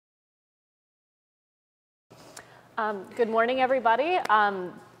Good morning, everybody.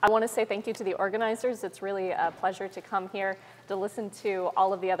 I want to say thank you to the organizers. It's really a pleasure to come here to listen to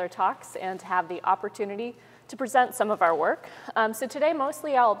all of the other talks and to have the opportunity to present some of our work. So today,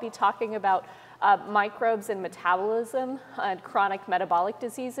 mostly I'll be talking about microbes and metabolism and chronic metabolic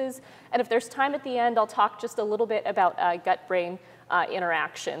diseases. And if there's time at the end, I'll talk just a little bit about gut-brain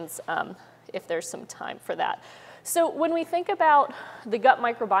interactions, if there's some time for that. So when we think about the gut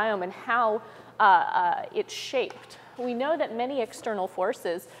microbiome and how it's shaped, we know that many external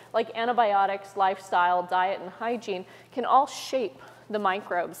forces, like antibiotics, lifestyle, diet, and hygiene, can all shape the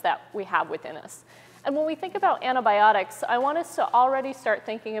microbes that we have within us. And when we think about antibiotics, I want us to already start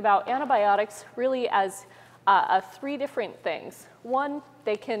thinking about antibiotics really as three different things. One,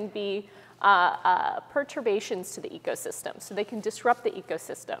 they can be perturbations to the ecosystem, so they can disrupt the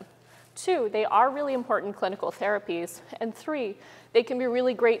ecosystem. Two, they are really important clinical therapies. And three, they can be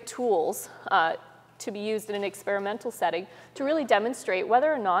really great tools to be used in an experimental setting to really demonstrate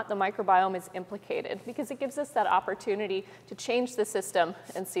whether or not the microbiome is implicated, because it gives us that opportunity to change the system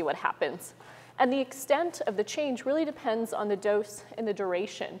and see what happens. And the extent of the change really depends on the dose and the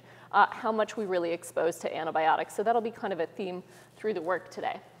duration, how much we really expose to antibiotics. So that'll be kind of a theme through the work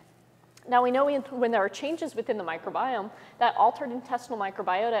today. Now we know when there are changes within the microbiome, that altered intestinal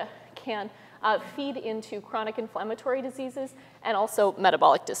microbiota can feed into chronic inflammatory diseases and also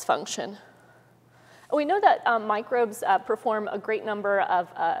metabolic dysfunction. We know that microbes perform a great number of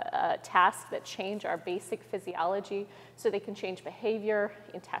tasks that change our basic physiology, so they can change behavior,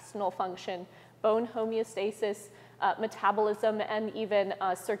 intestinal function, bone homeostasis, metabolism, and even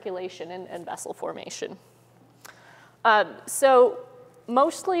circulation and vessel formation. So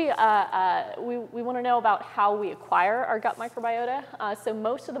mostly, we want to know about how we acquire our gut microbiota. So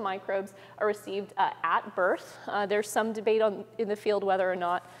most of the microbes are received at birth. There's some debate in the field whether or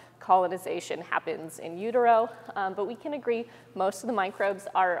not colonization happens in utero, but we can agree most of the microbes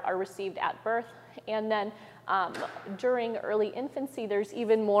are received at birth. And then during early infancy, there's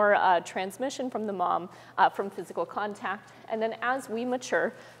even more transmission from the mom from physical contact. And then as we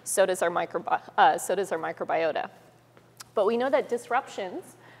mature, so does our microbiota. But we know that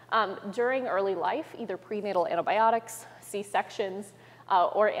disruptions during early life, either prenatal antibiotics, C-sections,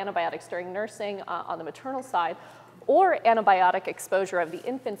 or antibiotics during nursing on the maternal side, or antibiotic exposure of the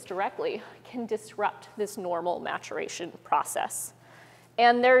infants directly, can disrupt this normal maturation process.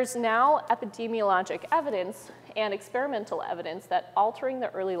 And there's now epidemiologic evidence and experimental evidence that altering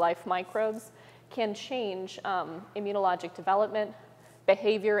the early life microbes can change immunologic development,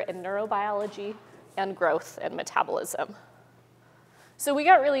 behavior and neurobiology, and growth and metabolism. So we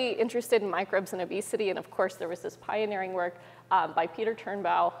got really interested in microbes and obesity, and of course there was this pioneering work by Peter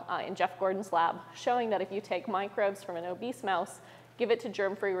Turnbow in Jeff Gordon's lab, showing that if you take microbes from an obese mouse, give it to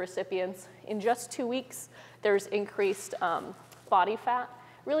germ-free recipients, in just 2 weeks there's increased body fat,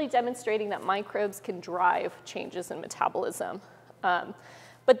 really demonstrating that microbes can drive changes in metabolism.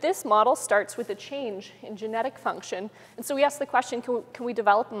 But this model starts with a change in genetic function. And so we asked the question, can we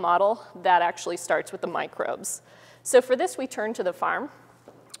develop a model that actually starts with the microbes? So for this, we turn to the farm.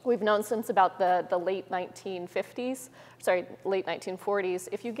 We've known since about the late 1940s,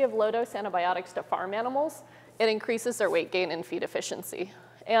 if you give low-dose antibiotics to farm animals, it increases their weight gain and feed efficiency.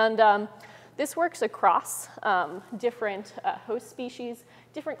 And this works across different host species,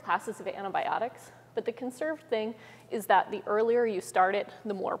 different classes of antibiotics. But the conserved thing is that the earlier you start it,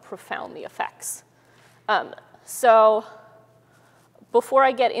 the more profound the effects. So before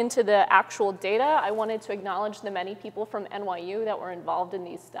I get into the actual data, I wanted to acknowledge the many people from NYU that were involved in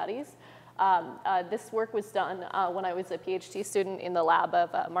these studies. This work was done when I was a PhD student in the lab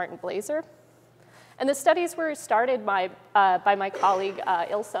of Martin Blaser. And the studies were started by my colleague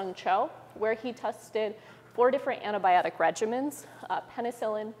Il-Sung Cho, where he tested 4 different antibiotic regimens,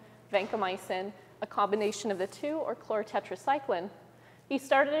 penicillin, vancomycin, a combination of the two, or chlorotetracycline. He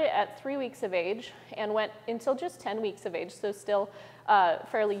started it at 3 weeks of age and went until just 10 weeks of age, so still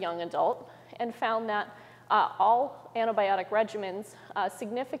fairly young adult, and found that all antibiotic regimens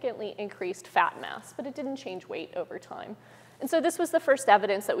significantly increased fat mass, but it didn't change weight over time. And so this was the first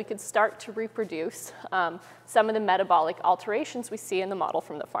evidence that we could start to reproduce some of the metabolic alterations we see in the model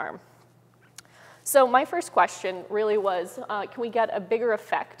from the farm. So my first question really was, can we get a bigger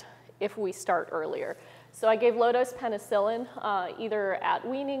effect if we start earlier? So I gave low-dose penicillin either at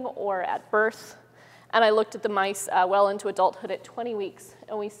weaning or at birth, and I looked at the mice well into adulthood at 20 weeks,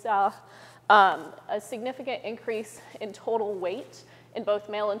 and we saw a significant increase in total weight in both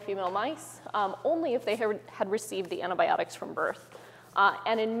male and female mice, only if they had received the antibiotics from birth.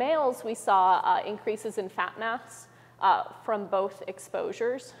 And in males, we saw increases in fat mass from both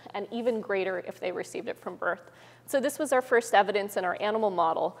exposures, and even greater if they received it from birth. So this was our first evidence in our animal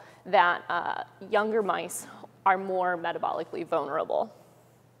model that younger mice are more metabolically vulnerable.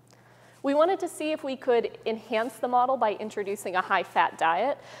 We wanted to see if we could enhance the model by introducing a high-fat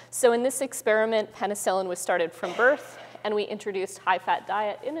diet. So in this experiment, penicillin was started from birth, and we introduced high-fat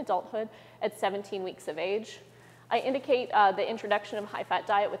diet in adulthood at 17 weeks of age. I indicate the introduction of high-fat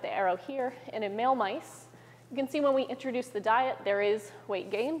diet with the arrow here, and in male mice, you can see when we introduce the diet, there is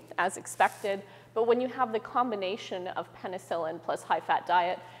weight gain, as expected, but when you have the combination of penicillin plus high-fat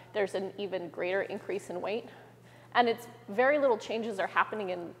diet, there's an even greater increase in weight. And it's very little changes are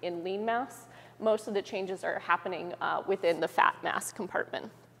happening in lean mass. Most of the changes are happening within the fat mass compartment.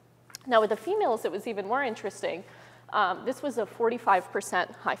 Now with the females, it was even more interesting. This was a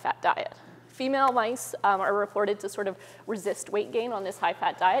 45% high-fat diet. Female mice are reported to sort of resist weight gain on this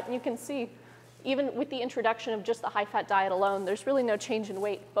high-fat diet. And you can see, even with the introduction of just the high-fat diet alone, there's really no change in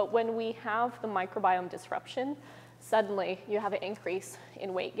weight. But when we have the microbiome disruption, suddenly you have an increase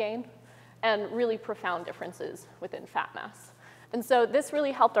in weight gain and really profound differences within fat mass. And so this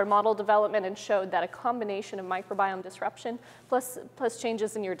really helped our model development and showed that a combination of microbiome disruption plus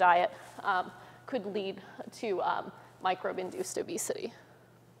changes in your diet could lead to microbe-induced obesity.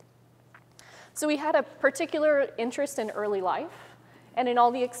 So we had a particular interest in early life. And in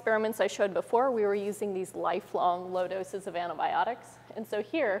all the experiments I showed before, we were using these lifelong low doses of antibiotics. And so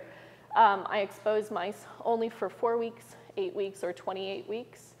here, I exposed mice only for 4 weeks, 8 weeks, or 28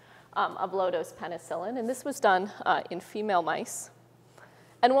 weeks of low-dose penicillin. And this was done in female mice.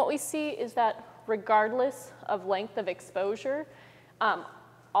 And what we see is that regardless of length of exposure,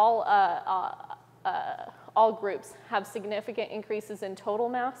 all groups have significant increases in total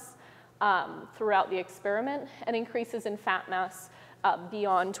mass throughout the experiment and increases in fat mass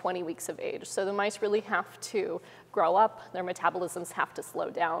beyond 20 weeks of age. So the mice really have to grow up, their metabolisms have to slow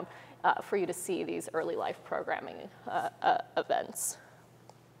down for you to see these early life programming events.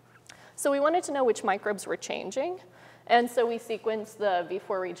 So we wanted to know which microbes were changing. And so we sequenced the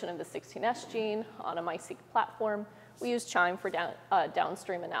V4 region of the 16S gene on a MiceSeq platform. We used CHIME for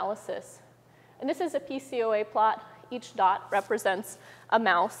downstream analysis. And this is a PCOA plot. Each dot represents a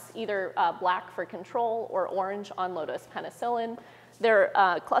mouse, either black for control or orange on low-dose penicillin. They're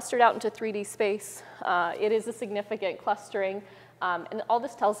clustered out into 3D space. It is a significant clustering. And all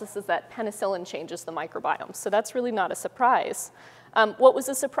this tells us is that penicillin changes the microbiome. So that's really not a surprise. What was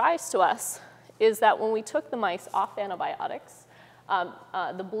a surprise to us is that when we took the mice off antibiotics,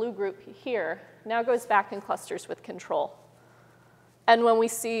 the blue group here now goes back and clusters with control. And when we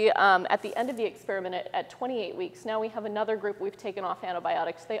see at the end of the experiment at 28 weeks, now we have another group we've taken off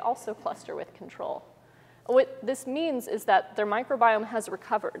antibiotics. They also cluster with control. What this means is that their microbiome has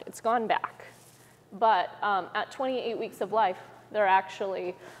recovered. It's gone back. But at 28 weeks of life, they're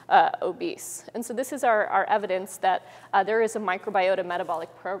actually obese. And so this is our evidence that there is a microbiota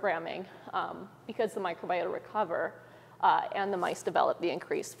metabolic programming because the microbiota recover and the mice develop the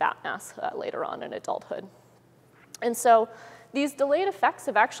increased fat mass later on in adulthood. And so these delayed effects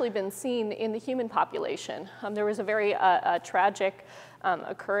have actually been seen in the human population. There was a very tragic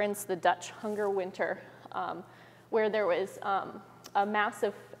occurrence, the Dutch hunger winter, where there was a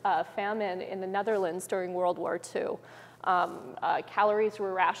massive famine in the Netherlands during World War II. Calories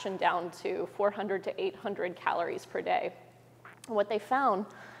were rationed down to 400 to 800 calories per day. And what they found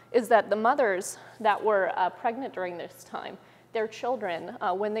is that the mothers that were pregnant during this time, their children,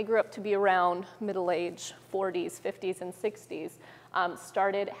 when they grew up to be around middle age, 40s, 50s, and 60s,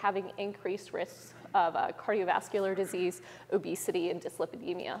 started having increased risks of cardiovascular disease, obesity, and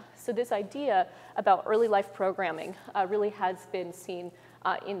dyslipidemia. So this idea about early life programming really has been seen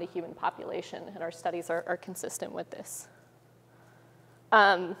in the human population, and our studies are consistent with this.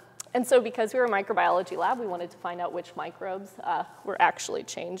 And so because we were a microbiology lab, we wanted to find out which microbes were actually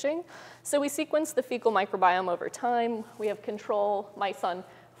changing. So we sequenced the fecal microbiome over time. We have control mice on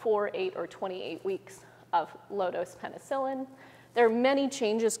 4, 8, or 28 weeks of low-dose penicillin. There are many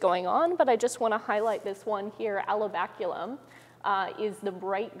changes going on, but I just want to highlight this one here. Alobaculum is the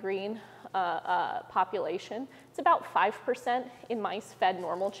bright green population. It's about 5% in mice fed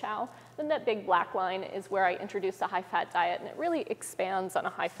normal chow. Then that big black line is where I introduced a high-fat diet, and it really expands on a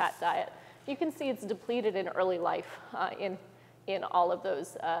high-fat diet. You can see it's depleted in early life in all of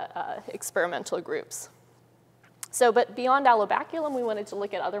those experimental groups. So, but beyond alobaculum, we wanted to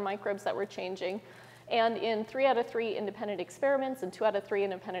look at other microbes that were changing. And in 3 out of 3 independent experiments and 2 out of 3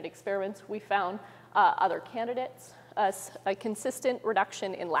 independent experiments, we found other candidates, a consistent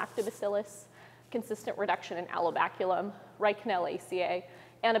reduction in lactobacillus, consistent reduction in alobaculum, Reichenella ACA,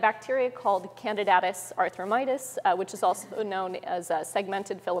 and a bacteria called Candidatus arthromitis, which is also known as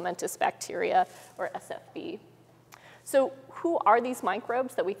segmented filamentous bacteria, or SFB. So who are these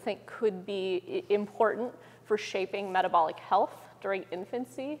microbes that we think could be important for shaping metabolic health during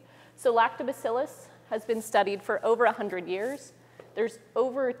infancy? So lactobacillus has been studied for over 100 years. There's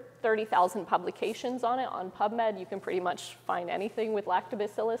over 30,000 publications on it on PubMed. You can pretty much find anything with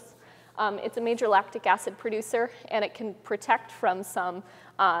lactobacillus. It's a major lactic acid producer, and it can protect from some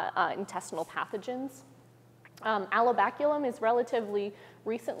intestinal pathogens. Allobaculum is relatively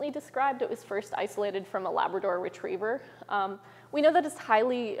recently described. It was first isolated from a Labrador retriever. We know that it's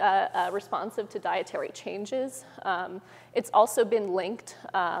highly responsive to dietary changes. It's also been linked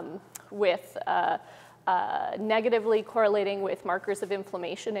with negatively correlating with markers of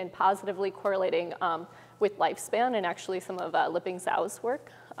inflammation and positively correlating with lifespan, and actually some of Lipping Zhao's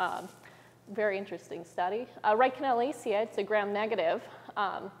work. Very interesting study. Reichenellacea, it's a gram-negative.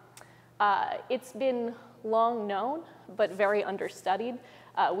 It's been long known, but very understudied.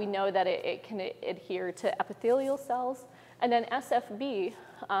 We know that it can adhere to epithelial cells. And then SFB,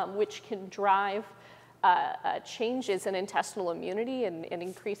 which can drive changes in intestinal immunity and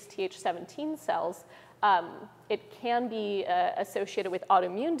increase Th17 cells. It can be associated with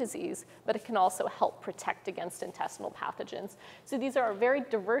autoimmune disease, but it can also help protect against intestinal pathogens. So these are very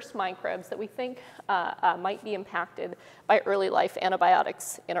diverse microbes that we think might be impacted by early life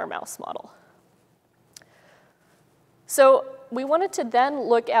antibiotics in our mouse model. So we wanted to then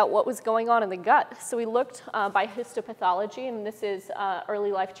look at what was going on in the gut. So we looked by histopathology, and this is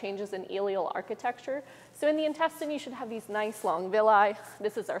early life changes in ileal architecture. So in the intestine, you should have these nice long villi.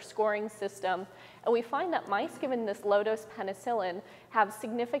 This is our scoring system. And we find that mice given this low-dose penicillin have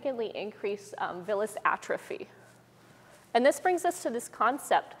significantly increased villus atrophy. And this brings us to this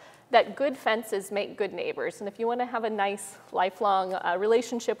concept that good fences make good neighbors. And if you want to have a nice, lifelong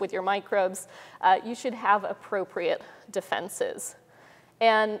relationship with your microbes, you should have appropriate defenses.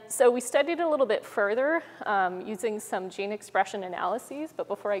 And so we studied a little bit further using some gene expression analyses. But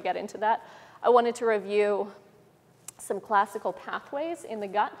before I get into that, I wanted to review some classical pathways in the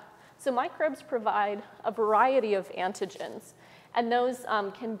gut. So microbes provide a variety of antigens, and those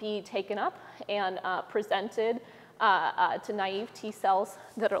can be taken up and presented to naive T cells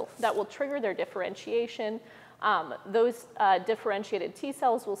that will trigger their differentiation. Those differentiated T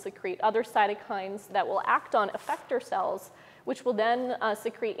cells will secrete other cytokines that will act on effector cells, which will then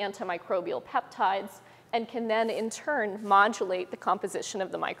secrete antimicrobial peptides and can then in turn modulate the composition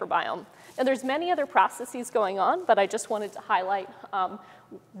of the microbiome. And there's many other processes going on, but I just wanted to highlight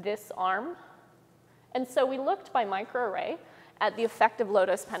this arm. And so we looked by microarray at the effect of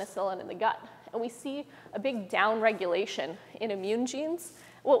low-dose penicillin in the gut. And we see a big downregulation in immune genes.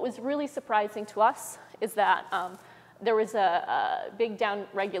 What was really surprising to us is that there was a big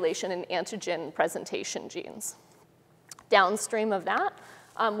downregulation in antigen presentation genes. Downstream of that,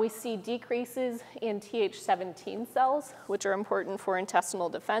 we see decreases in Th17 cells, which are important for intestinal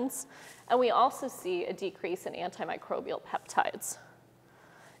defense. And we also see a decrease in antimicrobial peptides.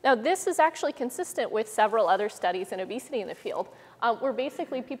 Now, this is actually consistent with several other studies in obesity in the field, where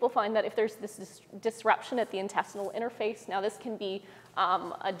basically people find that if there's this disruption at the intestinal interface, now this can be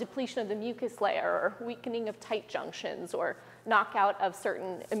a depletion of the mucus layer, or weakening of tight junctions, or knockout of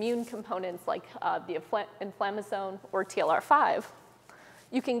certain immune components like the inflammasome or TLR5,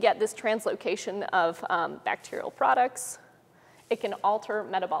 you can get this translocation of bacterial products. It can alter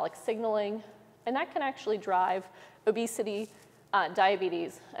metabolic signaling, and that can actually drive obesity,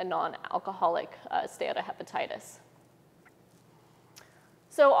 diabetes, and non-alcoholic steatohepatitis.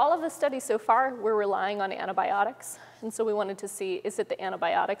 So all of the studies so far, we're relying on antibiotics. And so we wanted to see, is it the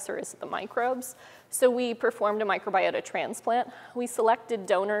antibiotics or is it the microbes? So we performed a microbiota transplant. We selected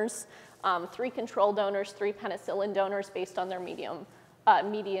donors, 3 control donors, 3 penicillin donors based on their median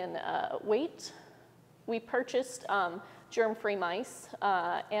weight. We purchased germ-free mice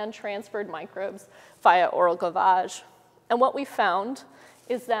and transferred microbes via oral gavage. And what we found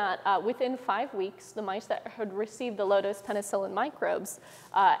is that within 5 weeks, the mice that had received the low-dose penicillin microbes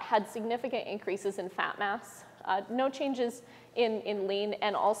had significant increases in fat mass, no changes in lean,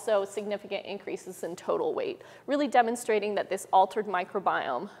 and also significant increases in total weight, really demonstrating that this altered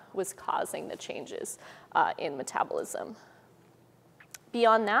microbiome was causing the changes in metabolism.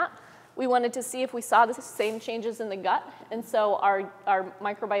 Beyond that, we wanted to see if we saw the same changes in the gut, and so our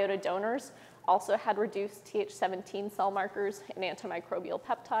microbiota donors also had reduced Th17 cell markers and antimicrobial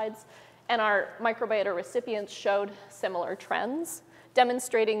peptides, and our microbiota recipients showed similar trends,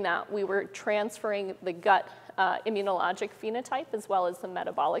 demonstrating that we were transferring the gut immunologic phenotype as well as the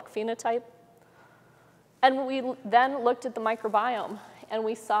metabolic phenotype. And we then looked at the microbiome, and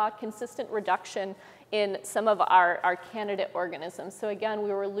we saw consistent reduction in some of our candidate organisms. So again,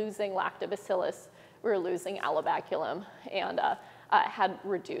 we were losing lactobacillus, we were losing alabaculum, and had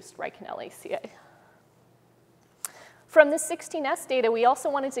reduced Reichenelli-CA. From the 16S data, we also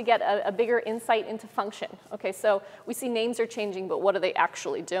wanted to get a bigger insight into function. Okay, so we see names are changing, but what are they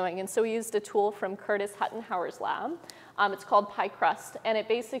actually doing? And so we used a tool from Curtis Huttenhauer's lab. It's called PyCrust, and it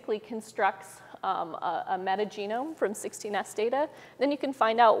basically constructs a metagenome from 16S data. Then you can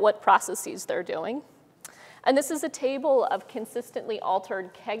find out what processes they're doing. And this is a table of consistently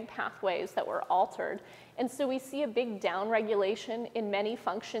altered KEGG pathways that were altered. And so we see a big downregulation in many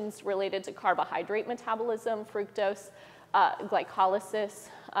functions related to carbohydrate metabolism, fructose, glycolysis.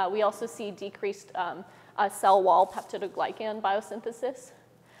 We also see decreased cell wall peptidoglycan biosynthesis.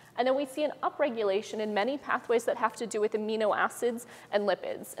 And then we see an upregulation in many pathways that have to do with amino acids and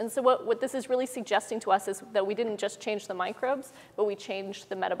lipids. And so what this is really suggesting to us is that we didn't just change the microbes, but we changed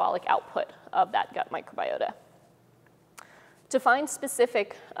the metabolic output of that gut microbiota. To find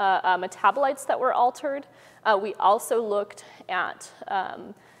specific metabolites that were altered, we also looked at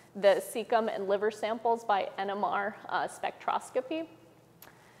the cecum and liver samples by NMR spectroscopy.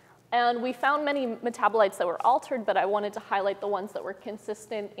 And we found many metabolites that were altered, but I wanted to highlight the ones that were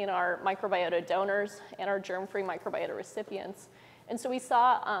consistent in our microbiota donors and our germ-free microbiota recipients. And so we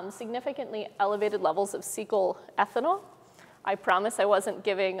saw significantly elevated levels of cetyl ethanol. I promise I wasn't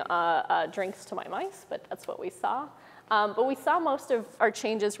giving drinks to my mice, but that's what we saw. But we saw most of our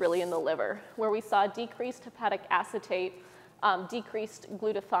changes really in the liver, where we saw decreased hepatic acetate, decreased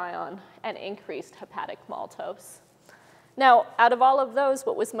glutathione, and increased hepatic maltose. Now, out of all of those,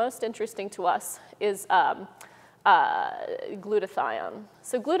 what was most interesting to us is glutathione.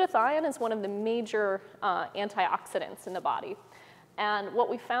 So glutathione is one of the major antioxidants in the body. And what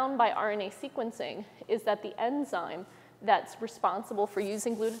we found by RNA sequencing is that the enzyme that's responsible for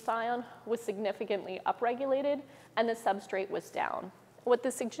using glutathione was significantly upregulated, and the substrate was down. What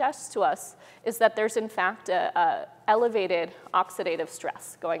this suggests to us is that there's, in fact, elevated oxidative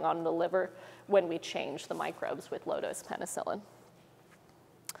stress going on in the liver when we change the microbes with low-dose penicillin.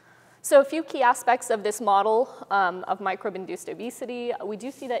 So a few key aspects of this model of microbe-induced obesity. We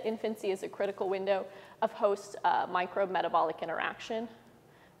do see that infancy is a critical window of host-microbe-metabolic interaction.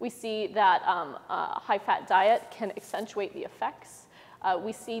 We see that a high-fat diet can accentuate the effects.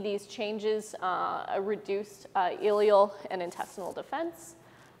 We see these changes, reduced ileal and intestinal defense,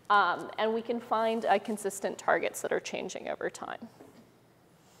 and we can find consistent targets that are changing over time.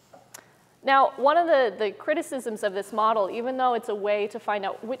 Now, one of the criticisms of this model, even though it's a way to find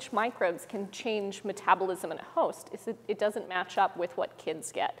out which microbes can change metabolism in a host, is that it doesn't match up with what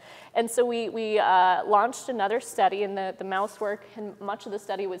kids get. And so we launched another study in the mouse work, and much of the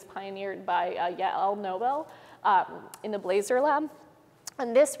study was pioneered by Yael Nobel in the Blazer lab.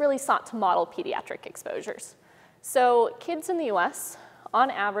 And this really sought to model pediatric exposures. So kids in the US,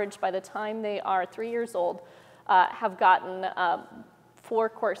 on average, by the time they are 3 years old, have gotten 4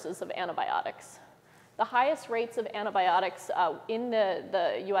 courses of antibiotics. The highest rates of antibiotics in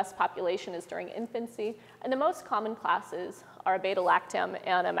the US population is during infancy, and the most common classes are a beta-lactam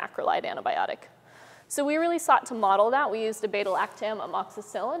and a macrolide antibiotic. So we really sought to model that. We used a beta-lactam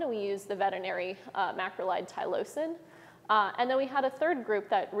amoxicillin, and we used the veterinary macrolide tylosin. And then we had a third group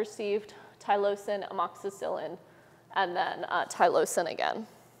that received tylosin, amoxicillin, and then tylosin again.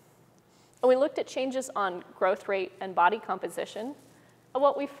 And we looked at changes on growth rate and body composition. And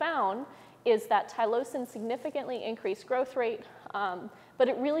what we found is that tylosin significantly increased growth rate, but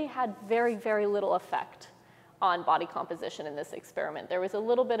it really had very, very little effect on body composition in this experiment. There was a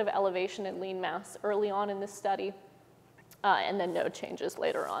little bit of elevation in lean mass early on in this study, and then no changes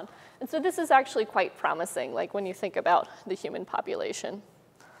later on. And so this is actually quite promising, like when you think about the human population.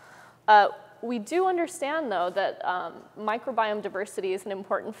 We do understand, though, that microbiome diversity is an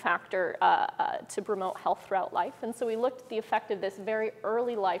important factor to promote health throughout life. And so we looked at the effect of this very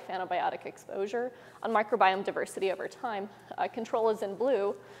early life antibiotic exposure on microbiome diversity over time. Control is in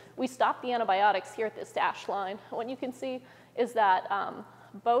blue. We stopped the antibiotics here at this dashed line. What you can see is that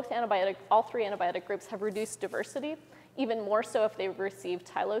all 3 antibiotic groups have reduced diversity, even more so if they've received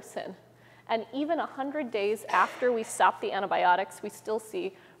tylosin. And even 100 days after we stop the antibiotics, we still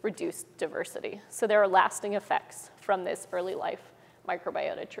see reduced diversity. So there are lasting effects from this early life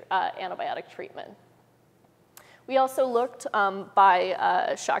microbiota antibiotic treatment. We also looked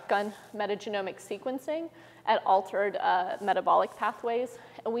by shotgun metagenomic sequencing at altered metabolic pathways,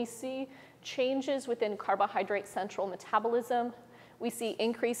 and we see changes within carbohydrate central metabolism. We see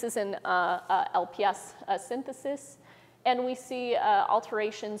increases in LPS synthesis, and we see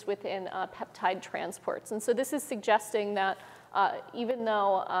alterations within peptide transports. And so this is suggesting that even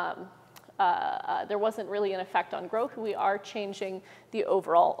though there wasn't really an effect on growth, we are changing the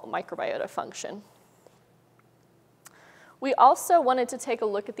overall microbiota function. We also wanted to take a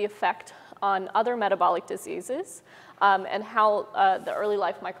look at the effect on other metabolic diseases and how the early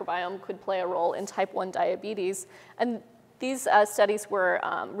life microbiome could play a role in type 1 diabetes. And these studies were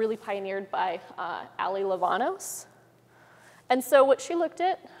really pioneered by Ali Lavanos. And so what she looked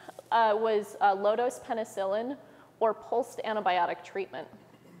at was low-dose penicillin or pulsed antibiotic treatment.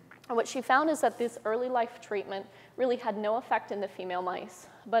 And what she found is that this early life treatment really had no effect in the female mice,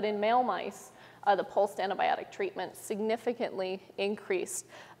 but in male mice, the pulsed antibiotic treatment significantly increased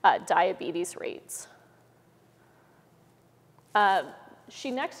diabetes rates. She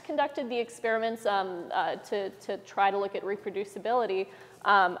next conducted the experiments to try to look at reproducibility.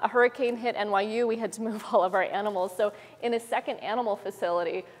 A hurricane hit NYU, we had to move all of our animals. So in a second animal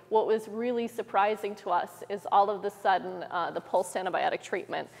facility, what was really surprising to us is all of a sudden the pulsed antibiotic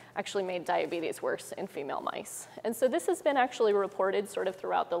treatment actually made diabetes worse in female mice. And so this has been actually reported sort of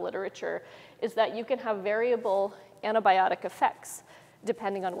throughout the literature, is that you can have variable antibiotic effects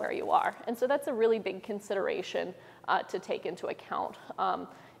depending on where you are. And so that's a really big consideration to take into account.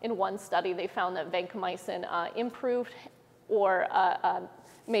 In one study, they found that vancomycin improved or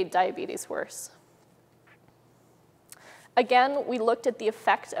made diabetes worse. Again, we looked at the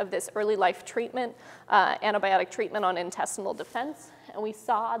effect of this early life treatment, antibiotic treatment on intestinal defense, and we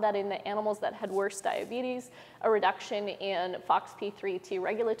saw that in the animals that had worse diabetes, a reduction in FOXP3 T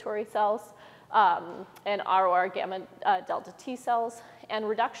regulatory cells and ROR gamma delta T cells, and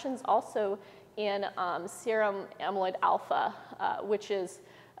reductions also in serum amyloid alpha, which is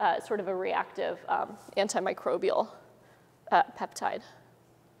sort of a reactive antimicrobial peptide.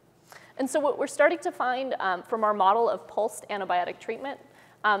 And so what we're starting to find from our model of pulsed antibiotic treatment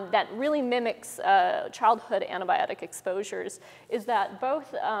that really mimics childhood antibiotic exposures is that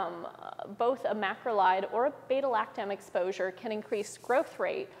both a macrolide or a beta-lactam exposure can increase growth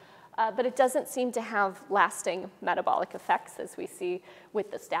rate, but it doesn't seem to have lasting metabolic effects as we see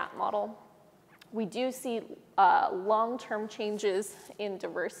with the STAT model. We do see long-term changes in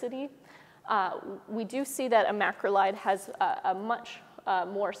diversity. We do see that a macrolide has a much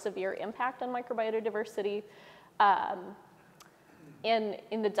more severe impact on microbiota diversity.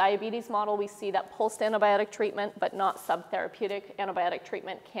 In the diabetes model, we see that pulsed antibiotic treatment, but not subtherapeutic antibiotic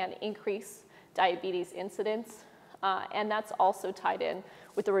treatment, can increase diabetes incidence. And that's also tied in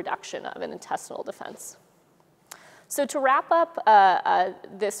with the reduction of an intestinal defense. So to wrap up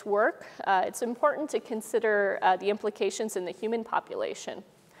this work, it's important to consider the implications in the human population.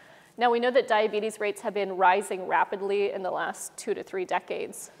 Now, we know that diabetes rates have been rising rapidly in the last 2 to 3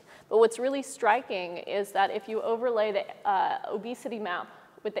 decades. But what's really striking is that if you overlay the obesity map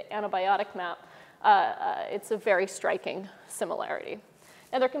with the antibiotic map, it's a very striking similarity.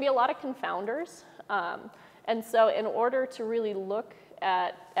 Now, there can be a lot of confounders. And so in order to really look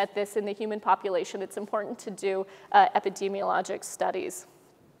at this in the human population, it's important to do epidemiologic studies.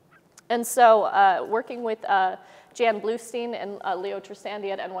 And so working with Jan Bluestein and Leo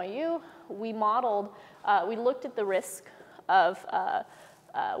Tristandi at NYU, we looked at the risk of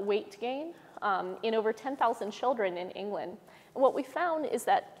weight gain in over 10,000 children in England. And what we found is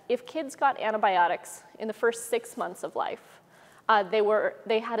that if kids got antibiotics in the first 6 months of life,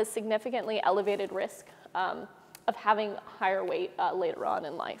 they had a significantly elevated risk of having higher weight later on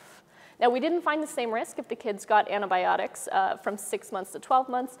in life. Now, we didn't find the same risk if the kids got antibiotics from 6 months to 12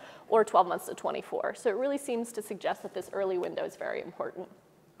 months or 12 months to 24. So it really seems to suggest that this early window is very important.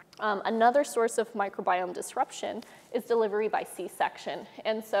 Another source of microbiome disruption is delivery by C-section.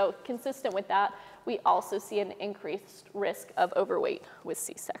 And so consistent with that, we also see an increased risk of overweight with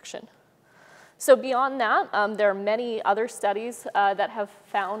C-section. So beyond that, there are many other studies that have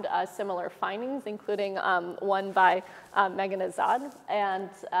found similar findings, including one by Megan Azad. And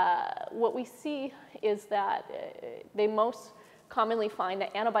what we see is that they most commonly find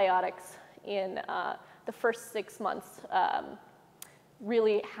that antibiotics in the first 6 months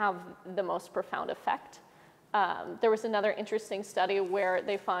really have the most profound effect. There was another interesting study where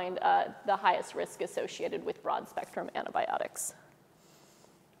they find the highest risk associated with broad-spectrum antibiotics.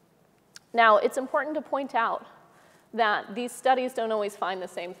 Now, it's important to point out that these studies don't always find the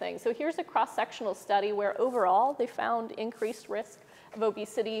same thing. So here's a cross-sectional study where overall they found increased risk of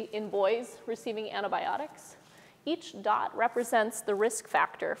obesity in boys receiving antibiotics. Each dot represents the risk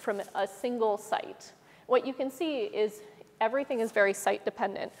factor from a single site. What you can see is everything is very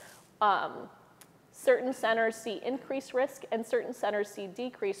site-dependent. Certain centers see increased risk and certain centers see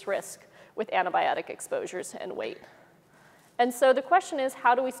decreased risk with antibiotic exposures and weight. And so the question is,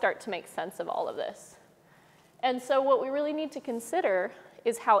 how do we start to make sense of all of this? And so what we really need to consider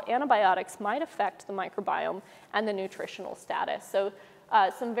is how antibiotics might affect the microbiome and the nutritional status. So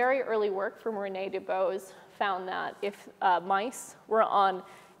some very early work from René Dubos found that if mice were on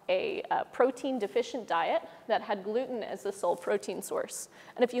a protein-deficient diet that had gluten as the sole protein source,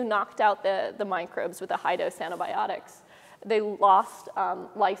 and if you knocked out the microbes with a high-dose antibiotics, they lost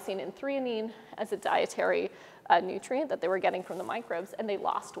lysine and threonine as a dietary nutrient that they were getting from the microbes, and they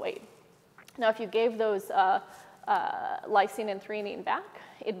lost weight. Now, if you gave those lysine and threonine back,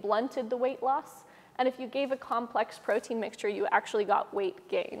 it blunted the weight loss. And if you gave a complex protein mixture, you actually got weight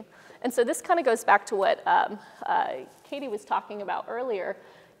gain. And so this kind of goes back to what Katie was talking about earlier.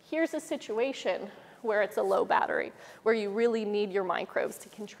 Here's a situation where it's a low battery, where you really need your microbes to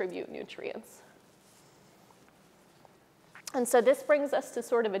contribute nutrients. And so this brings us to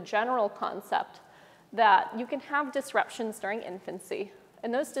sort of a general concept that you can have disruptions during infancy.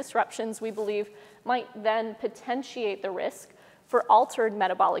 And those disruptions, we believe, might then potentiate the risk for altered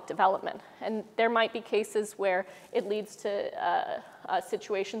metabolic development. And there might be cases where it leads to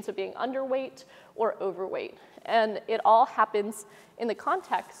situations of being underweight or overweight. And it all happens in the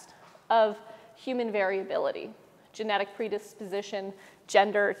context of human variability, genetic predisposition,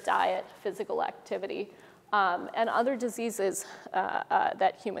 gender, diet, physical activity, and other diseases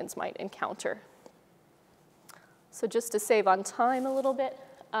that humans might encounter. So just to save on time a little bit,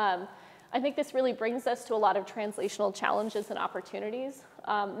 I think this really brings us to a lot of translational challenges and opportunities.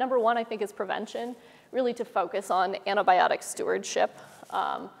 Number one, I think, is prevention, really to focus on antibiotic stewardship.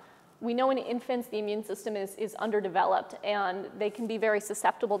 We know in infants the immune system is underdeveloped, and they can be very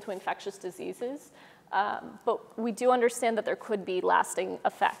susceptible to infectious diseases. But we do understand that there could be lasting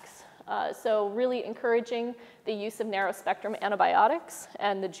effects. So really encouraging the use of narrow-spectrum antibiotics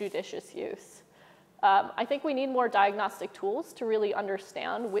and the judicious use. I think we need more diagnostic tools to really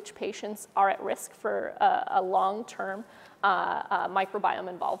understand which patients are at risk for a long-term microbiome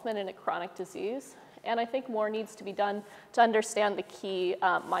involvement in a chronic disease. And I think more needs to be done to understand the key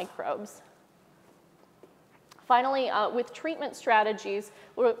microbes. Finally, with treatment strategies,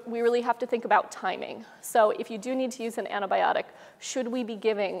 we really have to think about timing. So if you do need to use an antibiotic, should we be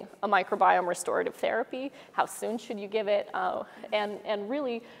giving a microbiome restorative therapy? How soon should you give it? And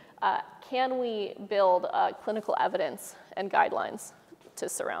really, can we build clinical evidence and guidelines to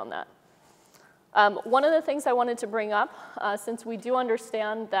surround that? One of the things I wanted to bring up, since we do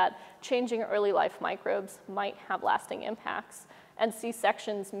understand that changing early life microbes might have lasting impacts, and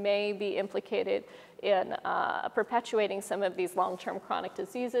C-sections may be implicated in perpetuating some of these long-term chronic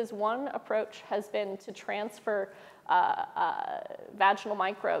diseases, one approach has been to transfer vaginal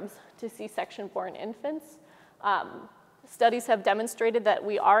microbes to C-section-born infants. Studies have demonstrated that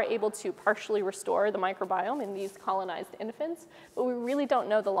we are able to partially restore the microbiome in these colonized infants, but we really don't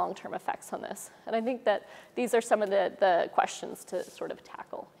know the long-term effects on this. And I think that these are some of the questions to sort of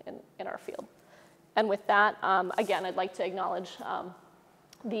tackle in our field. And with that, again, I'd like to acknowledge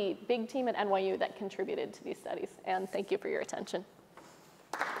the big team at NYU that contributed to these studies, and thank you for your attention.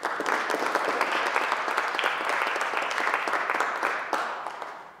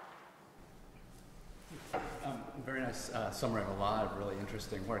 Very nice summary of a lot of really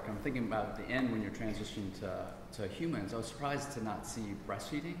interesting work. I'm thinking about at the end when you're transitioning to humans, I was surprised to not see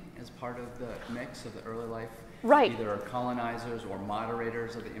breastfeeding as part of the mix of the early life. Right. Either colonizers or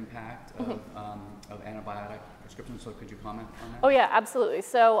moderators of the impact of antibiotic prescriptions. So could you comment on that? Oh yeah, absolutely.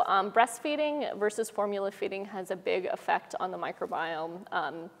 So breastfeeding versus formula feeding has a big effect on the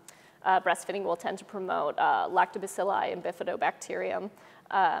microbiome. Breastfeeding will tend to promote lactobacilli and bifidobacterium.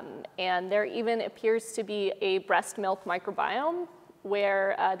 And there even appears to be a breast milk microbiome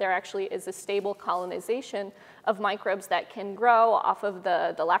where there actually is a stable colonization of microbes that can grow off of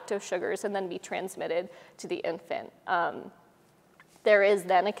the lactose sugars and then be transmitted to the infant. There is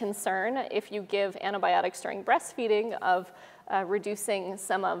then a concern if you give antibiotics during breastfeeding of reducing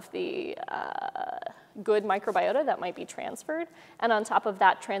some of the good microbiota that might be transferred, and on top of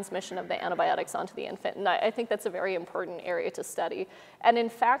that, transmission of the antibiotics onto the infant. And I think that's a very important area to study. And in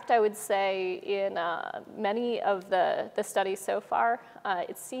fact, I would say in many of the studies so far,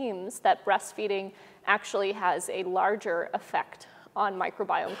 it seems that breastfeeding actually has a larger effect on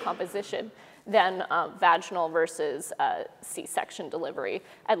microbiome composition than vaginal versus C-section delivery,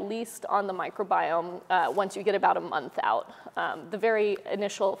 at least on the microbiome once you get about a month out. The very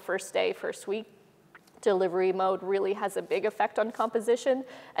initial first day, first week, delivery mode really has a big effect on composition,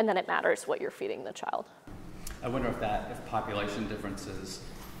 and then it matters what you're feeding the child. I wonder if population differences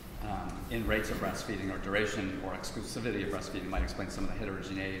in rates of breastfeeding or duration or exclusivity of breastfeeding might explain some of the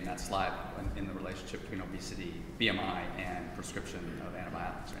heterogeneity in that slide in the relationship between obesity, BMI, and prescription of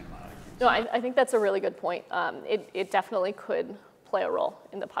antibiotics or antibiotic use. No, I think that's a really good point. It definitely could play a role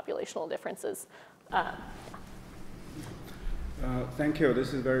in the populational differences. Thank you.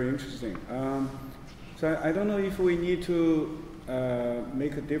 This is very interesting. So I don't know if we need to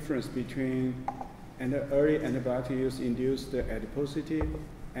make a difference between an early antibiotic use induced adiposity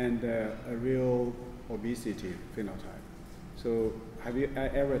and a real obesity phenotype. So have you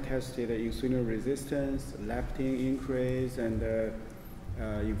ever tested insulin resistance, leptin increase, and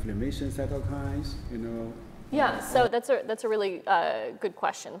inflammation cytokines? You know. Yeah. So that's a really good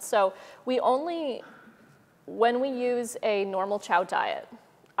question. So when we use a normal chow diet,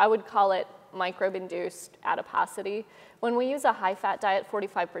 I would call it microbe-induced adiposity. When we use a high-fat diet,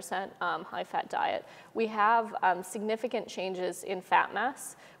 45% high-fat diet, we have significant changes in fat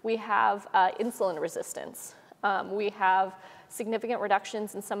mass. We have insulin resistance. We have significant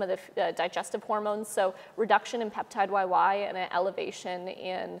reductions in some of the digestive hormones, so reduction in peptide YY and an elevation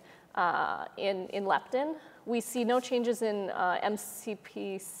in leptin. We see no changes in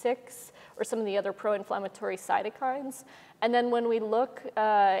MCP6 or some of the other pro-inflammatory cytokines. And then when we look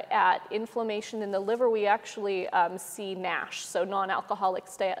at inflammation in the liver, we actually see NASH, so non-alcoholic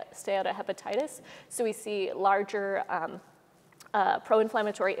steatohepatitis. So we see larger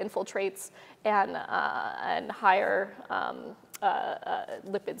pro-inflammatory infiltrates and higher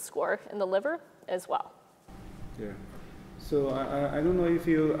lipid score in the liver as well. Yeah. So I don't know if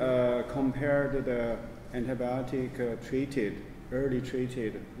you compared the antibiotic early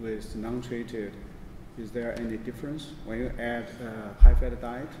treated with non-treated. Is there any difference when you add high-fat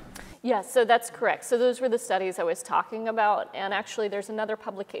diet? Yeah, so that's correct. So those were the studies I was talking about. And actually, there's another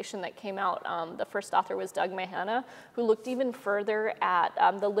publication that came out. The first author was Doug Mahana, who looked even further at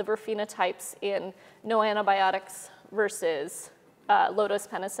the liver phenotypes in no antibiotics versus low-dose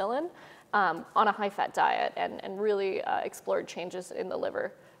penicillin on a high-fat diet and really explored changes in the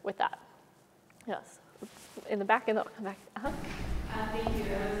liver with that. Yes. In the back, Thank you.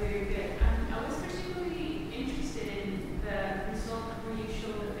 That was very good. I was particularly interested in the result where you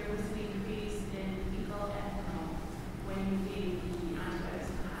showed that there was an increase in fecal ethanol when you gave the antibiotics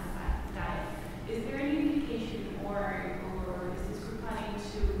on a high-fat diet. Is there any indication, or is this group planning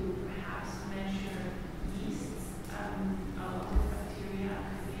to perhaps measure yeasts of bacteria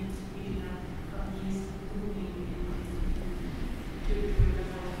because the integration of yeast moving in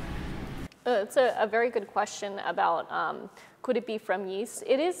It's a very good question about could it be from yeast?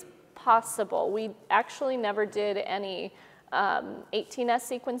 It is possible. We actually never did any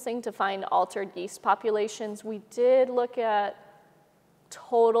 18S sequencing to find altered yeast populations. We did look at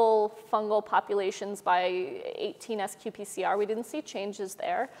total fungal populations by 18S qPCR. We didn't see changes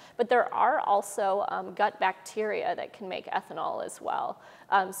there, but there are also gut bacteria that can make ethanol as well.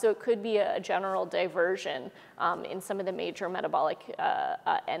 So it could be a general diversion in some of the major metabolic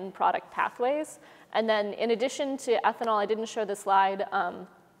end product pathways. And then in addition to ethanol, I didn't show the slide,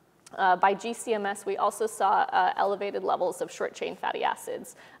 by GCMS, we also saw elevated levels of short-chain fatty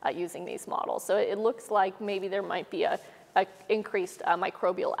acids using these models. So it looks like maybe there might be a increased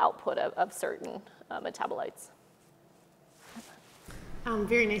microbial output of certain metabolites.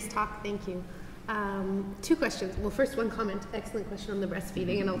 Very nice talk, thank you. Two questions. Well, first one comment, excellent question on the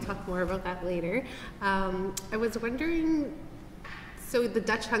breastfeeding, and I'll talk more about that later. I was wondering, so the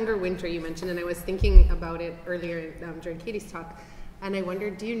Dutch hunger winter you mentioned, and I was thinking about it earlier during Katie's talk, and I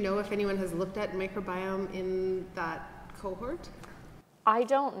wondered, do you know if anyone has looked at microbiome in that cohort? I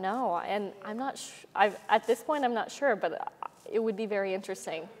don't know, and I'm not at this point, I'm not sure, but it would be very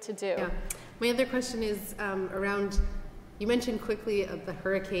interesting to do. Yeah. My other question is around, you mentioned quickly of the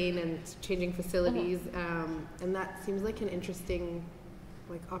hurricane and changing facilities, and that seems like an interesting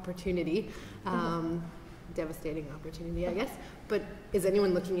opportunity, devastating opportunity, I guess. But is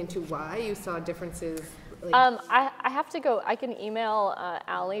anyone looking into why you saw differences? I have to go, I can email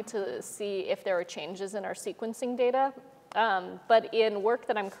Ali to see if there are changes in our sequencing data. But in work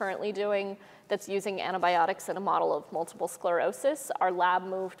that I'm currently doing that's using antibiotics in a model of multiple sclerosis, our lab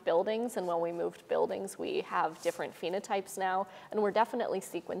moved buildings, and when we moved buildings, we have different phenotypes now, and we're definitely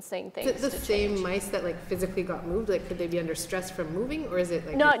sequencing things. Is it the same mice that physically got moved? Could they be under stress from moving, or is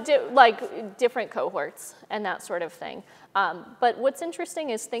it No, different cohorts and that sort of thing. But what's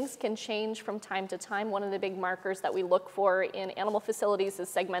interesting is things can change from time to time. One of the big markers that we look for in animal facilities is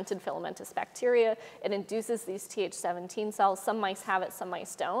segmented filamentous bacteria. It induces these Th17 cells. Some mice have it, some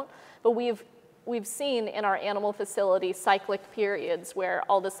mice don't. But we've we've seen in our animal facility cyclic periods where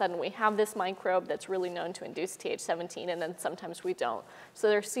all of a sudden we have this microbe that's really known to induce Th17, and then sometimes we don't. So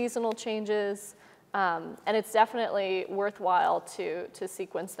there's seasonal changes, and it's definitely worthwhile to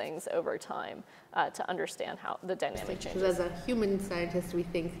sequence things over time to understand how the dynamic changes. Because as a human scientist, we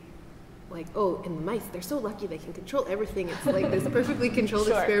think, like, oh, and the mice, they're so lucky they can control everything. It's like this perfectly controlled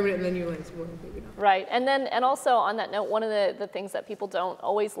Sure. experiment, and then you realize, well, maybe not. Right, and also on that note, one of the things that people don't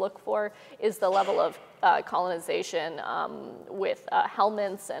always look for is the level of colonization with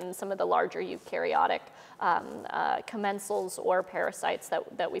helminths and some of the larger eukaryotic commensals or parasites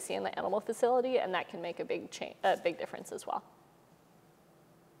that we see in the animal facility, and that can make a big difference as well.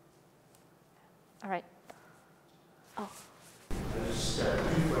 All right. Oh. Just two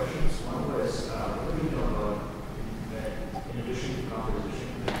questions. One was, what do you know about, in addition to composition,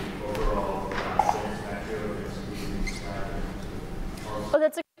 the overall bacterial Oh,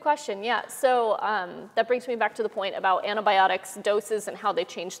 that's a good question, yeah. So that brings me back to the point about antibiotics, doses, and how they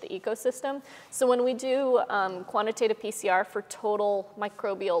change the ecosystem. So when we do quantitative PCR for total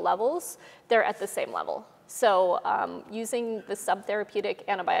microbial levels, they're at the same level. So using the subtherapeutic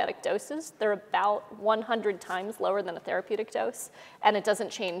antibiotic doses, they're about 100 times lower than a therapeutic dose, and it doesn't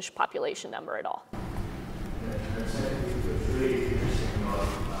change population number at all. And secondly, it was really interesting from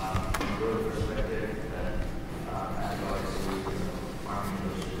a growth perspective that antibiotics are used in the farming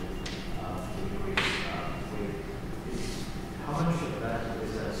industry to increase weight. How much of that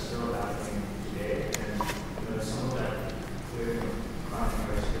is still happening today? And some of that with chronic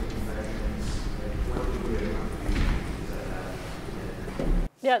parasitic infections, what degree of contribution is that today?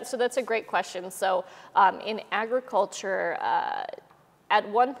 Yeah, so that's a great question. So in agriculture, at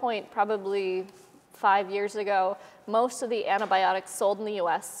one point, probably 5 years ago, most of the antibiotics sold in the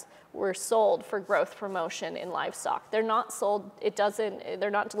US were sold for growth promotion in livestock. They're not sold, they're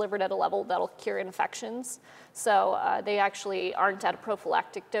not delivered at a level that'll cure infections. So they actually aren't at a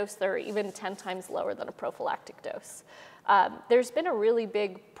prophylactic dose. They're even 10 times lower than a prophylactic dose. There's been a really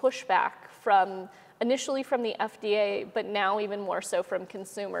big pushback initially from the FDA, but now even more so from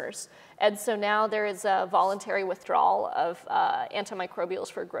consumers. And so now there is a voluntary withdrawal of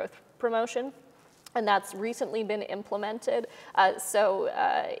antimicrobials for growth promotion. And that's recently been implemented. So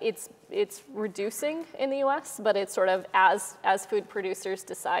it's reducing in the US, but it's sort of as food producers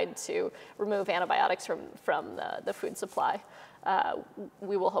decide to remove antibiotics from the food supply,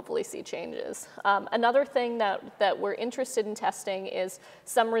 we will hopefully see changes. Another thing that we're interested in testing is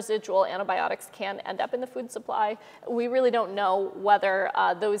some residual antibiotics can end up in the food supply. We really don't know whether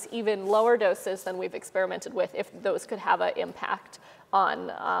those even lower doses than we've experimented with, if those could have an impact on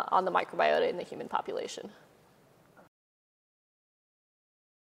the microbiota in the human population.